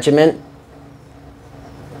self-care regimen.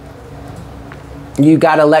 You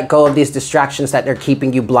got to let go of these distractions that are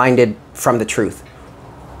keeping you blinded from the truth.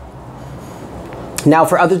 Now,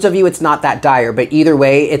 for others of you, it's not that dire, but either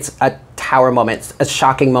way, it's a Tower moment, it's a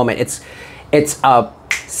shocking moment. It's a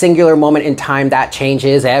singular moment in time that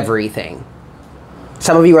changes everything.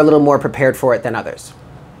 Some of you are a little more prepared for it than others,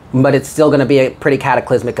 but it's still going to be a pretty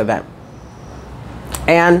cataclysmic event.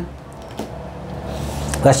 And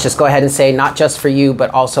Let's just go ahead and say not just for you,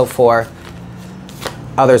 but also for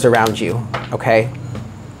others around you, okay?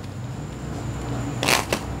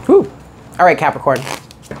 Whew. All right, Capricorn,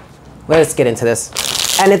 let's get into this.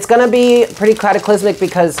 And it's gonna be pretty cataclysmic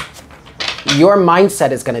because your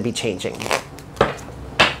mindset is gonna be changing.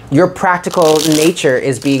 Your practical nature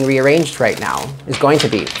is being rearranged right now, is going to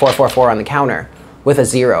be 444 on the counter with a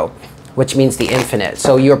 0, which means the infinite.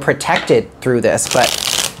 So you're protected through this, but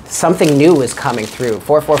something new is coming through.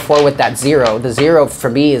 444 with that 0. The 0 for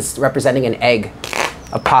me is representing an egg,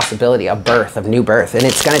 a possibility, a birth, of new birth. And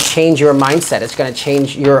it's gonna change your mindset. It's gonna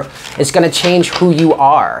change who you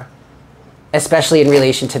are, especially in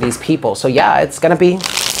relation to these people. So yeah, it's gonna be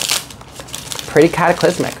pretty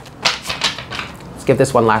cataclysmic. Let's give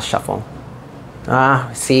this one last shuffle.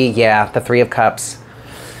 See, yeah, the 3 of Cups.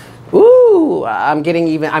 Ooh, I'm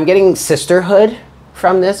getting sisterhood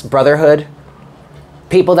from this, brotherhood.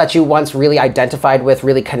 People that you once really identified with,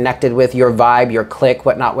 really connected with, your vibe, your clique,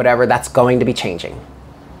 whatnot, whatever, that's going to be changing.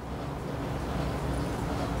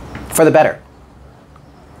 For the better.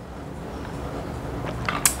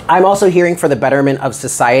 I'm also hearing for the betterment of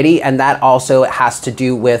society, and that also has to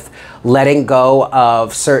do with letting go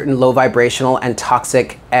of certain low vibrational and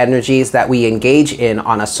toxic energies that we engage in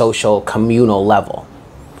on a social communal level.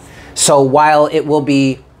 So while it will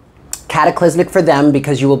be cataclysmic for them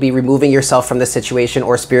because you will be removing yourself from the situation,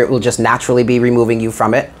 or spirit will just naturally be removing you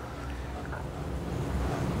from it,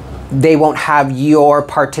 they won't have your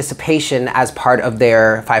participation as part of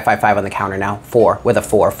their 555 on the counter now. 4 with a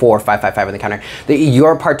 4, 555 on the counter.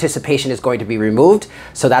 Your participation is going to be removed.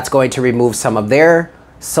 So that's going to remove some of their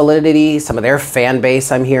solidity, some of their fan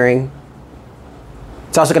base, I'm hearing.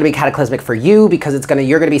 It's also going to be cataclysmic for you because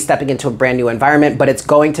you're going to be stepping into a brand new environment, but it's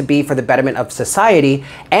going to be for the betterment of society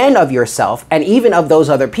and of yourself and even of those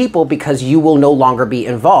other people, because you will no longer be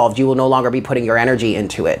involved. You will no longer be putting your energy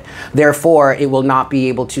into it. Therefore, it will not be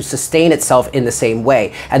able to sustain itself in the same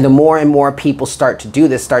way. And the more and more people start to do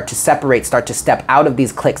this, start to separate, start to step out of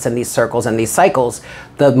these cliques and these circles and these cycles,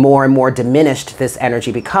 the more and more diminished this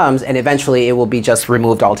energy becomes. And eventually it will be just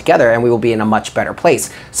removed altogether, and we will be in a much better place,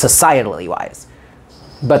 societally wise.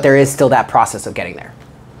 But there is still that process of getting there,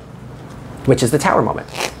 which is the Tower moment.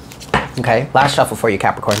 Okay, last shuffle for you,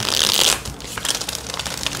 Capricorn.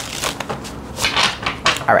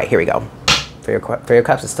 All right, here we go. For your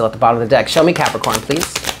Cups is still at the bottom of the deck. Show me Capricorn,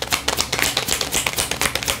 please.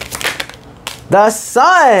 The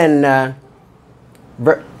Sun.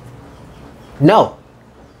 No,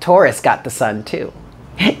 Taurus got the Sun too.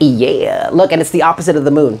 Yeah, look, and it's the opposite of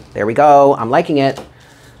the Moon. There we go, I'm liking it.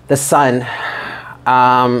 The Sun.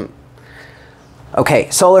 Okay,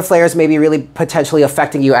 solar flares may be really potentially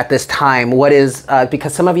affecting you at this time. What is,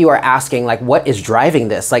 because some of you are asking, like, what is driving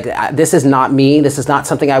this? Like, this is not me. This is not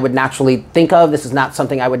something I would naturally think of. This is not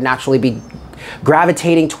something I would naturally be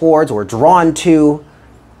gravitating towards or drawn to.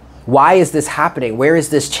 Why is this happening? Where is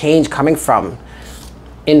this change coming from?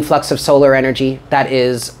 Influx of solar energy that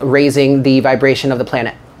is raising the vibration of the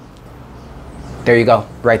planet. There you go,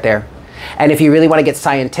 right there. And if you really want to get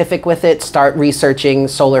scientific with it, start researching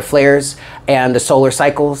solar flares and the solar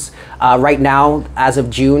cycles. Right now, as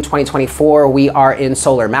of June 2024, we are in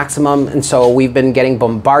solar maximum. And so we've been getting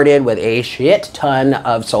bombarded with a shit ton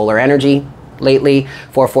of solar energy lately.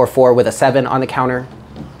 444 with a 7 on the counter.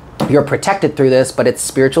 You're protected through this, but it's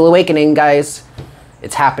spiritual awakening, guys.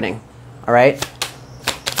 It's happening. All right.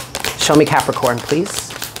 Show me Capricorn, please.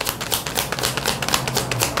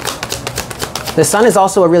 The Sun is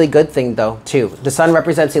also a really good thing, though, too. The Sun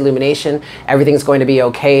represents illumination. Everything's going to be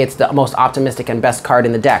okay. It's the most optimistic and best card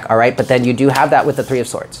in the deck, all right? But then you do have that with the 3 of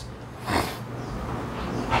Swords.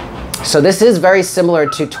 So this is very similar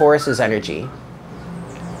to Taurus's energy.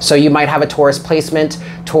 So you might have a Taurus placement.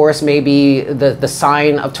 Taurus may be, the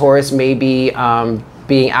sign of Taurus may be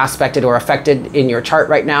being aspected or affected in your chart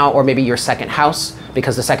right now, or maybe your second house,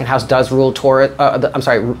 because the second house does rule Taurus.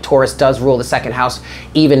 Taurus does rule the second house,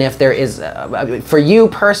 even if there is, for you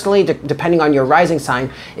personally, depending on your rising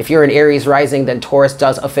sign, if you're an Aries rising, then Taurus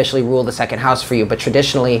does officially rule the second house for you. But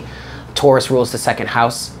traditionally, Taurus rules the second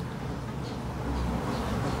house.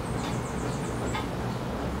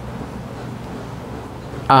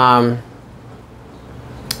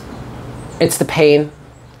 It's the pain,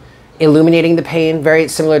 illuminating the pain, very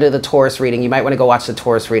similar to the Taurus reading. You might want to go watch the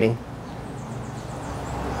Taurus reading.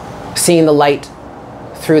 Seeing the light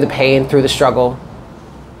through the pain, through the struggle.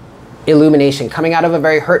 Illumination, coming out of a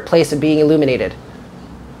very hurt place and being illuminated.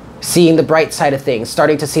 Seeing the bright side of things,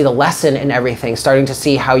 starting to see the lesson in everything, starting to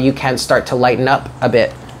see how you can start to lighten up a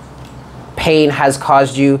bit. Pain has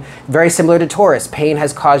caused you, very similar to Taurus, pain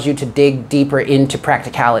has caused you to dig deeper into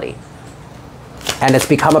practicality. And it's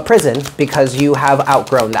become a prison because you have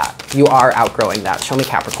outgrown that. You are outgrowing that. Show me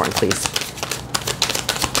Capricorn, please.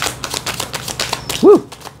 Woo!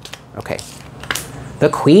 Okay. The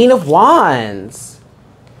Queen of Wands.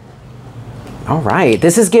 All right.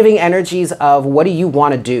 This is giving energies of what do you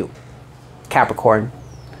want to do, Capricorn?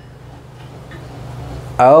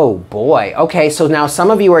 Oh boy. Okay, so now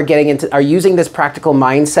some of you are using this practical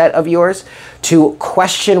mindset of yours to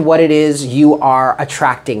question what it is you are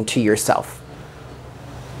attracting to yourself.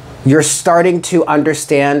 You're starting to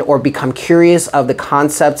understand or become curious of the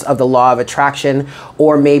concepts of the law of attraction,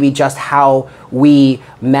 or maybe just how we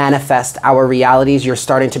manifest our realities. You're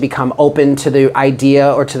starting to become open to the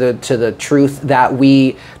idea or to the truth that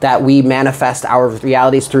we manifest our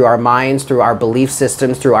realities through our minds, through our belief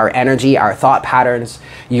systems, through our energy, our thought patterns.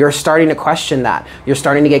 You're starting to question that. You're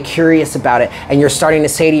starting to get curious about it, and you're starting to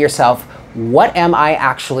say to yourself, what am I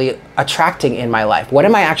actually attracting in my life? What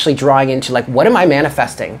am I actually drawing into? Like, what am I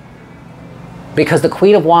manifesting? Because the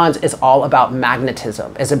Queen of Wands is all about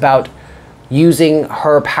magnetism. It's about using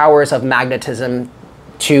her powers of magnetism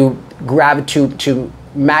to to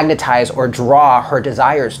magnetize or draw her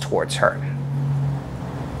desires towards her.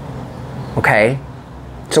 Okay?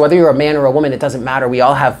 So whether you're a man or a woman, it doesn't matter. We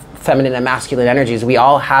all have feminine and masculine energies. We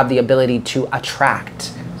all have the ability to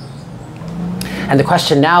attract. And the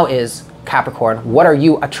question now is, Capricorn, what are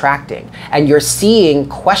you attracting? And you're seeing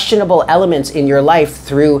questionable elements in your life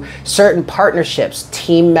through certain partnerships,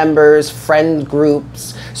 team members, friend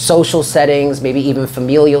groups, social settings, maybe even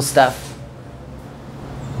familial stuff.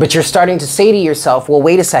 But you're starting to say to yourself, well,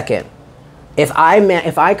 wait a second. If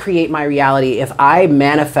I create my reality, if I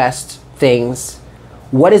manifest things,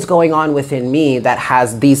 what is going on within me that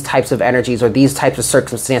has these types of energies or these types of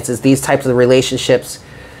circumstances, these types of relationships,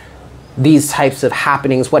 these types of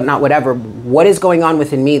happenings, whatnot, whatever, what is going on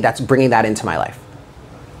within me that's bringing that into my life?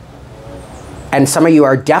 And some of you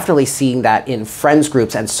are definitely seeing that in friends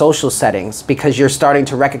groups and social settings, because you're starting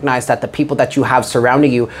to recognize that the people that you have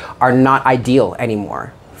surrounding you are not ideal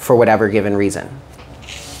anymore for whatever given reason.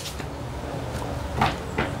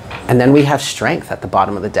 And then we have Strength at the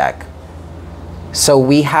bottom of the deck. So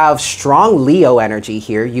we have strong Leo energy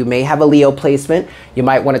here. You may have a Leo placement. You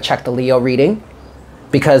might want to check the Leo reading,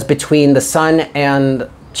 because between the Sun and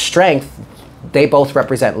Strength, they both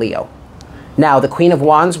represent Leo. Now, the Queen of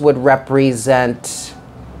Wands would represent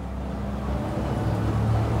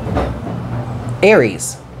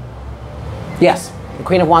Aries. Yes, the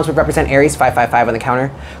Queen of Wands would represent Aries, 555 on the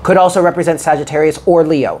counter. Could also represent Sagittarius or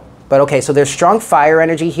Leo. But okay, so there's strong fire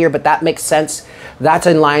energy here, but that makes sense. That's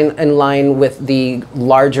in line with the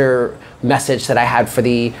larger message that I had for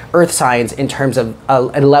the earth signs in terms of a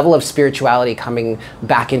level of spirituality coming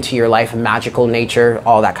back into your life, magical nature,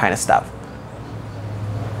 all that kind of stuff.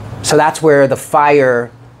 So that's where the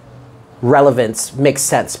fire relevance makes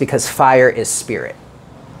sense, because fire is spirit.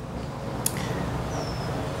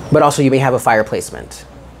 But also you may have a fire placement.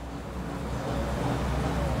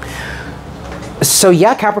 So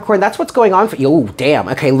yeah, Capricorn, that's what's going on for you. Oh, damn.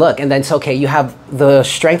 Okay, look. And then, so, okay, you have the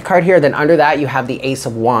Strength card here. Then under that, you have the Ace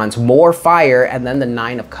of Wands, more fire, and then the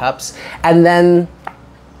 9 of Cups. And then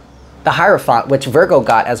the Hierophant, which Virgo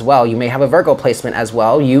got as well. You may have a Virgo placement as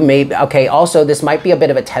well. You may, okay, also, this might be a bit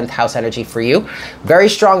of a 10th house energy for you. Very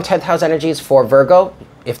strong 10th house energies for Virgo.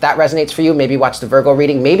 If that resonates for you, maybe watch the Virgo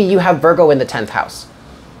reading. Maybe you have Virgo in the 10th house.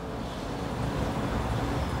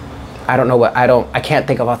 I don't know what, I can't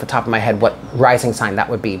think of off the top of my head what rising sign that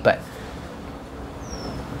would be, but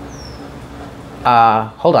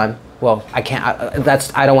hold on. Well, I can't,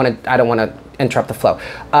 I don't want to interrupt the flow.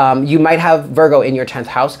 You might have Virgo in your 10th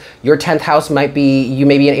house. Your 10th house might be, you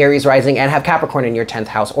may be an Aries rising and have Capricorn in your 10th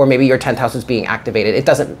house, or maybe your 10th house is being activated. It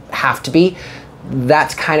doesn't have to be.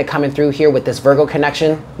 That's kind of coming through here with this Virgo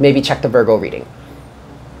connection. Maybe check the Virgo reading.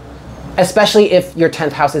 Especially if your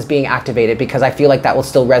 10th house is being activated, because I feel like that will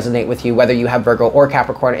still resonate with you, whether you have Virgo or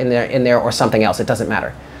Capricorn in there or something else. It doesn't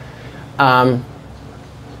matter. That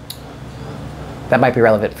might be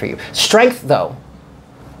relevant for you. Strength, though,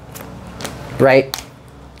 right?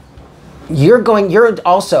 You're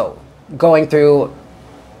also going through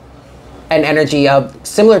an energy of,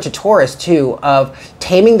 similar to Taurus too, of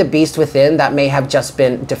taming the beast within that may have just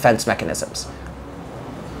been defense mechanisms,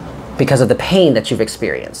 because of the pain that you've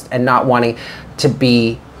experienced and not wanting to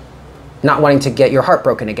get your heart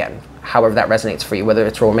broken again, however that resonates for you, whether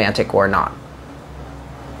it's romantic or not.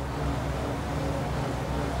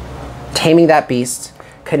 Taming that beast,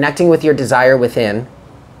 connecting with your desire within,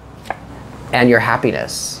 and your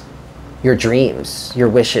happiness, your dreams, your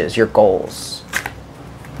wishes, your goals.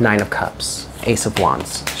 9 of Cups, Ace of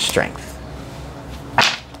Wands, Strength.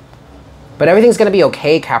 But everything's going to be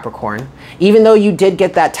okay, Capricorn. Even though you did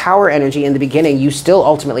get that Tower energy in the beginning, you still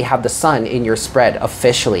ultimately have the Sun in your spread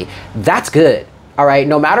officially. That's good. All right.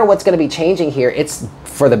 No matter what's going to be changing here, it's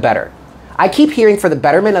for the better. I keep hearing for the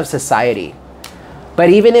betterment of society. But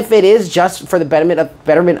even if it is just for the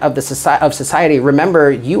betterment of society, remember,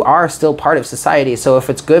 you are still part of society. So if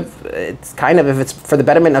it's good, it's kind of, if it's for the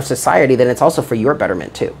betterment of society, then it's also for your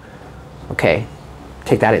betterment too. Okay,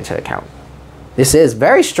 take that into account. This is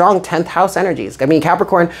very strong 10th house energies. I mean,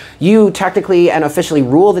 Capricorn, you technically and officially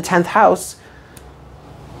rule the 10th house.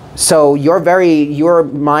 So you're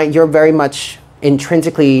very much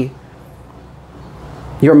intrinsically,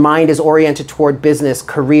 your mind is oriented toward business,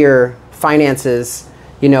 career, finances,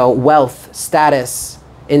 you know, wealth, status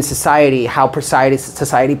in society, how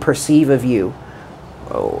society perceive of you,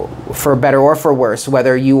 for better or for worse,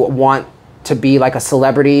 whether you want to be like a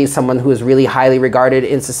celebrity, someone who is really highly regarded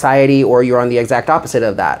in society, or you're on the exact opposite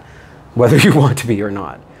of that, whether you want to be or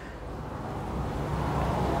not.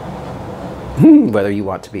 Whether you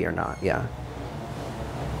want to be or not, yeah.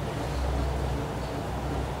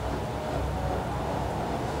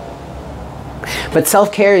 But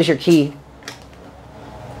self-care is your key.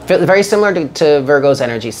 Very similar to Virgo's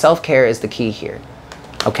energy. Self-care is the key here.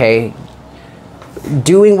 Okay?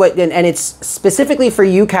 Doing what, and it's specifically for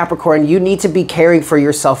you, Capricorn, you need to be caring for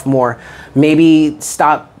yourself more. Maybe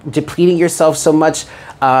stop depleting yourself so much,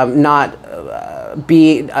 coming out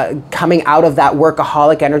of that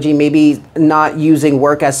workaholic energy, maybe not using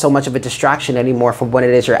work as so much of a distraction anymore from what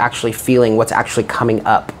it is you're actually feeling, what's actually coming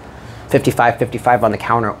up. 55-55 on the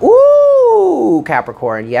counter. Ooh,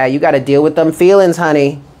 Capricorn. Yeah, you got to deal with them feelings,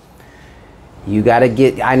 honey. You got to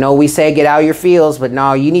get, I know we say get out your feels, but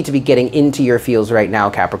no, you need to be getting into your feels right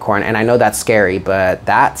now, Capricorn. And I know that's scary, but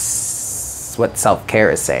that's what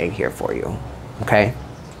self-care is saying here for you. Okay?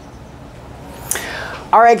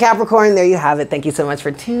 All right, Capricorn, there you have it. Thank you so much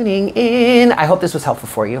for tuning in. I hope this was helpful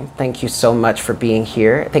for you. Thank you so much for being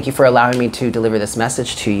here. Thank you for allowing me to deliver this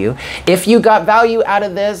message to you. If you got value out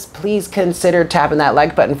of this, please consider tapping that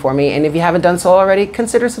like button for me. And if you haven't done so already,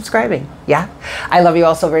 consider subscribing. Yeah? I love you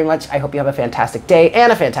all so very much. I hope you have a fantastic day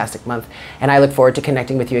and a fantastic month. And I look forward to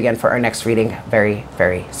connecting with you again for our next reading very,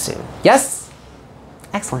 very soon. Yes?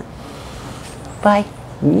 Excellent. Bye.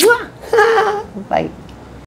 Bye.